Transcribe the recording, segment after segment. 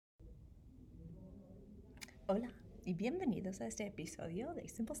Hola y bienvenidos a este episodio de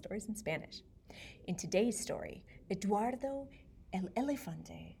Simple Stories in Spanish. In today's story, Eduardo el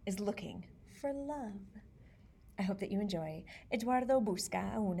elefante is looking for love. I hope that you enjoy. Eduardo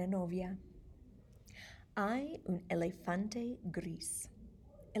busca a una novia. Hay un elefante gris.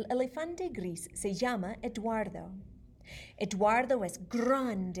 El elefante gris se llama Eduardo. Eduardo es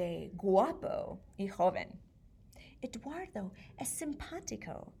grande, guapo y joven. Eduardo es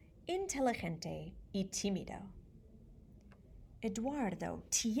simpático, inteligente y tímido. Eduardo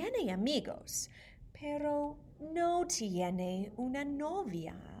tiene amigos, pero no tiene una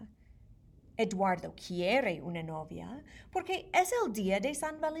novia. Eduardo quiere una novia porque es el día de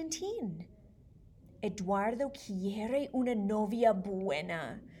San Valentín. Eduardo quiere una novia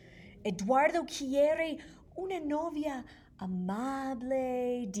buena. Eduardo quiere una novia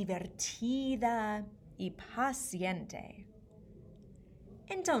amable, divertida y paciente.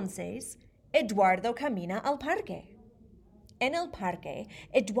 Entonces, Eduardo camina al parque. En el parque,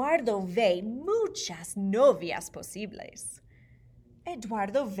 Eduardo ve muchas novias posibles.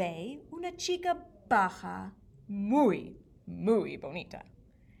 Eduardo ve una chica baja, muy bonita.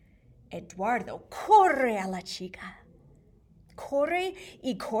 Eduardo corre a la chica. Corre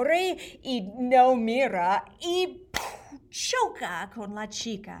y no mira y choca con la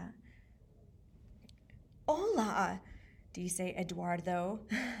chica. Hola, dice Eduardo.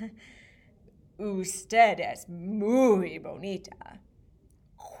 Usted es muy bonita.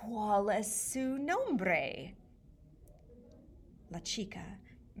 ¿Cuál es su nombre? La chica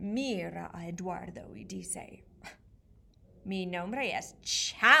mira a Eduardo y dice, mi nombre es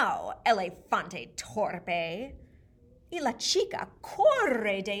Chao, elefante torpe. Y la chica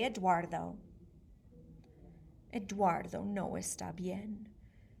corre de Eduardo. Eduardo no está bien.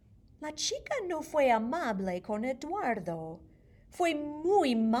 La chica no fue amable con Eduardo. Fue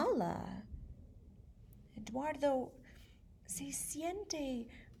muy mala. Eduardo se siente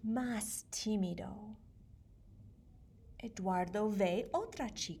más tímido. Eduardo ve otra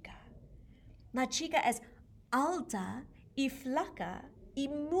chica. La chica es alta y flaca y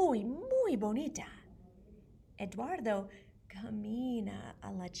muy bonita. Eduardo camina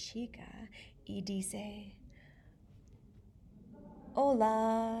a la chica y dice,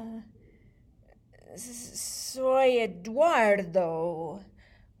 hola, soy Eduardo.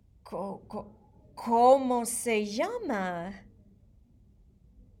 ¿Cómo se llama?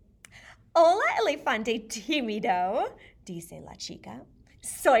 Hola, elefante tímido, dice la chica.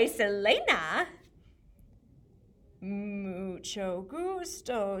 Soy Selena. Mucho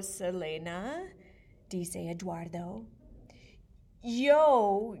gusto, Selena, dice Eduardo.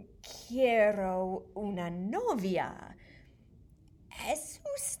 Yo quiero una novia. ¿Es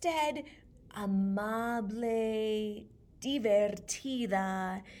usted amable,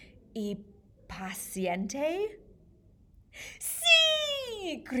 divertida y paciente?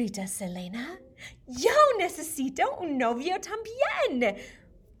 ¡Sí! Grita Selena. Yo necesito un novio también.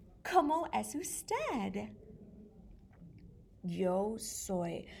 ¿Cómo es usted? Yo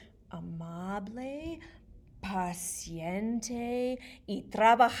soy amable, paciente y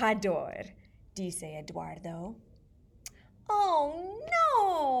trabajador, dice Eduardo. ¡Oh,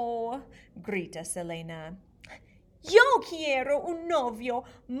 no! Grita Selena. Yo quiero un novio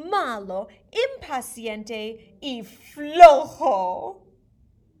malo, impaciente y flojo.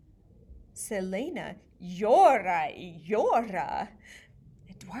 Selena llora y llora.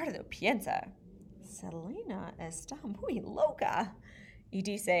 Eduardo piensa, Selena está muy loca. Y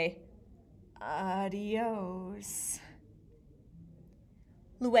dice, adiós.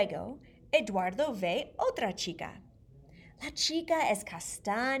 Luego, Eduardo ve otra chica. La chica es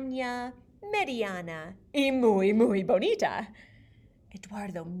castaña, mediana y muy bonita.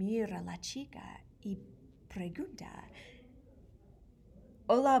 Eduardo mira a la chica y pregunta,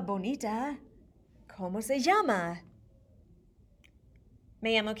 hola, bonita, ¿cómo se llama?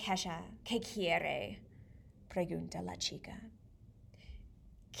 Me llamo Kesha. ¿Qué quiere? Pregunta la chica.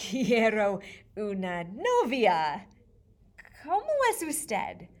 Quiero una novia. ¿Cómo es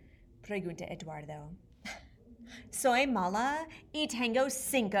usted? Pregunta Eduardo. Soy mala y tengo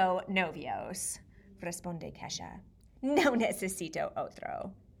 5 novios, responde Kesha. No necesito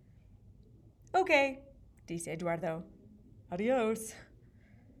otro. Ok, dice Eduardo. Adiós.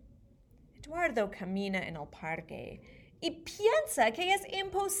 Eduardo camina en el parque y piensa que es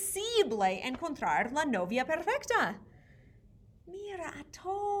imposible encontrar la novia perfecta. Mira a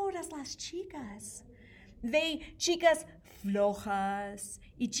todas las chicas. Ve chicas flojas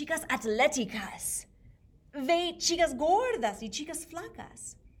y chicas atléticas. Ve chicas gordas y chicas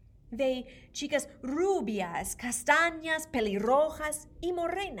flacas. Ve chicas rubias, castañas, pelirrojas y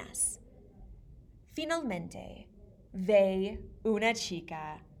morenas. Finalmente, ve una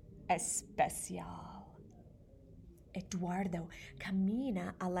chica especial. Eduardo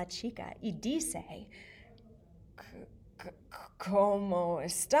camina a la chica y dice, ¿Cómo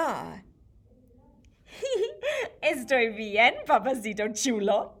está? Estoy bien, papacito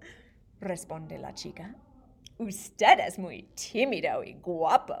chulo, responde la chica. Usted es muy tímido y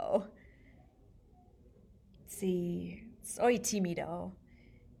guapo. Sí, soy tímido,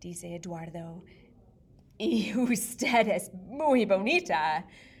 dice Eduardo. Y usted es muy bonita.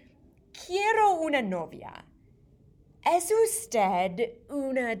 Quiero una novia. ¿Es usted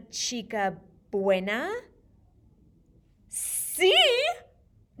una chica buena? Sí,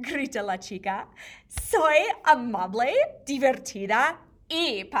 grita la chica. Soy amable, divertida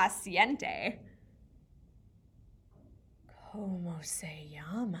y paciente. ¿Cómo se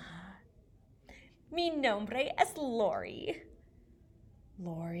llama? Mi nombre es Lori.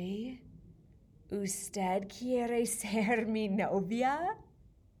 Lori, ¿usted quiere ser mi novia?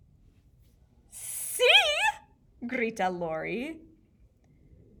 ¡Sí! Grita Lori.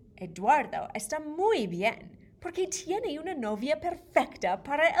 Eduardo está muy bien porque tiene una novia perfecta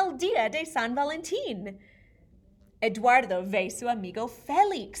para el día de San Valentín. Eduardo ve a su amigo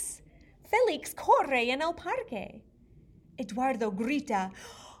Félix. Félix corre en el parque. Eduardo grita,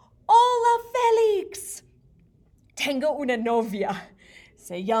 ¡Hola, Félix! Tengo una novia.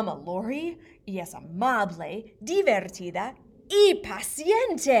 Se llama Lori y es amable, divertida y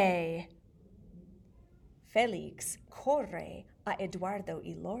paciente. Félix corre a Eduardo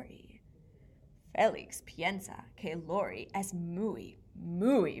y Lori. Félix piensa que Lori es muy,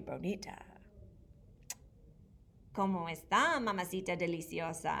 muy bonita. ¿Cómo está, mamacita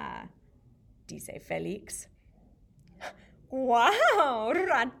deliciosa? Dice Félix. ¡Wow,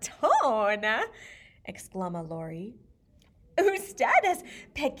 ratona! Exclama Lori. Usted es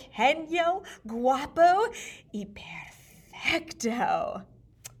pequeño, guapo y perfecto.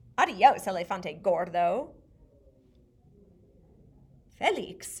 Adiós, elefante gordo.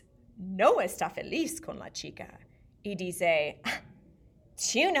 Félix no está feliz con la chica y dice,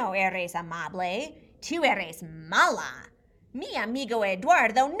 tú no eres amable, tú eres mala. Mi amigo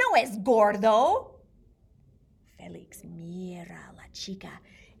Eduardo no es gordo. Félix mira a la chica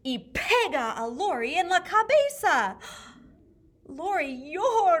y pega a Lori en la cabeza. Lori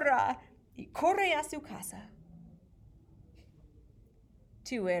llora y corre a su casa.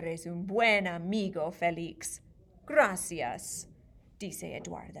 Tú eres un buen amigo, Félix. Gracias, dice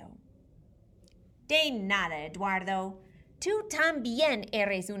Eduardo. De nada, Eduardo. Tú también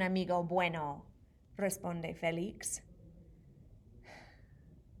eres un amigo bueno, responde Félix.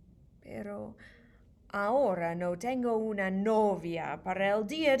 Pero ahora no tengo una novia para el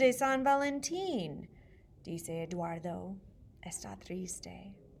día de San Valentín, dice Eduardo. Está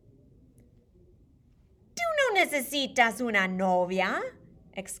triste. Tú no necesitas una novia,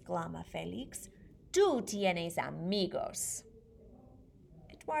 exclama Félix. Tú tienes amigos.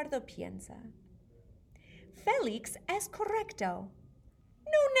 Eduardo piensa. Félix es correcto.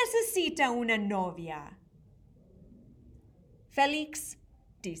 No necesita una novia. Félix,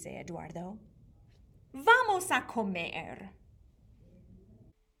 dice Eduardo, vamos a comer.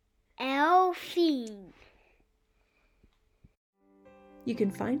 El fin. You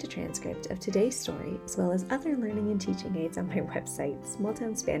can find a transcript of today's story as well as other learning and teaching aids on my website,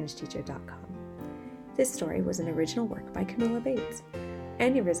 smalltownspanishteacher.com. This story was an original work by Camilla Bates.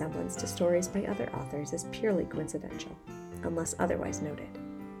 Any resemblance to stories by other authors is purely coincidental, unless otherwise noted.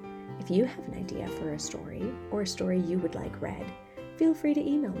 If you have an idea for a story or a story you would like read, feel free to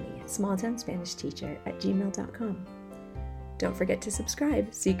email me at smalltownspanishteacher@gmail.com. Don't forget to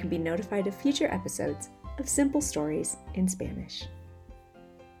subscribe so you can be notified of future episodes of Simple Stories in Spanish.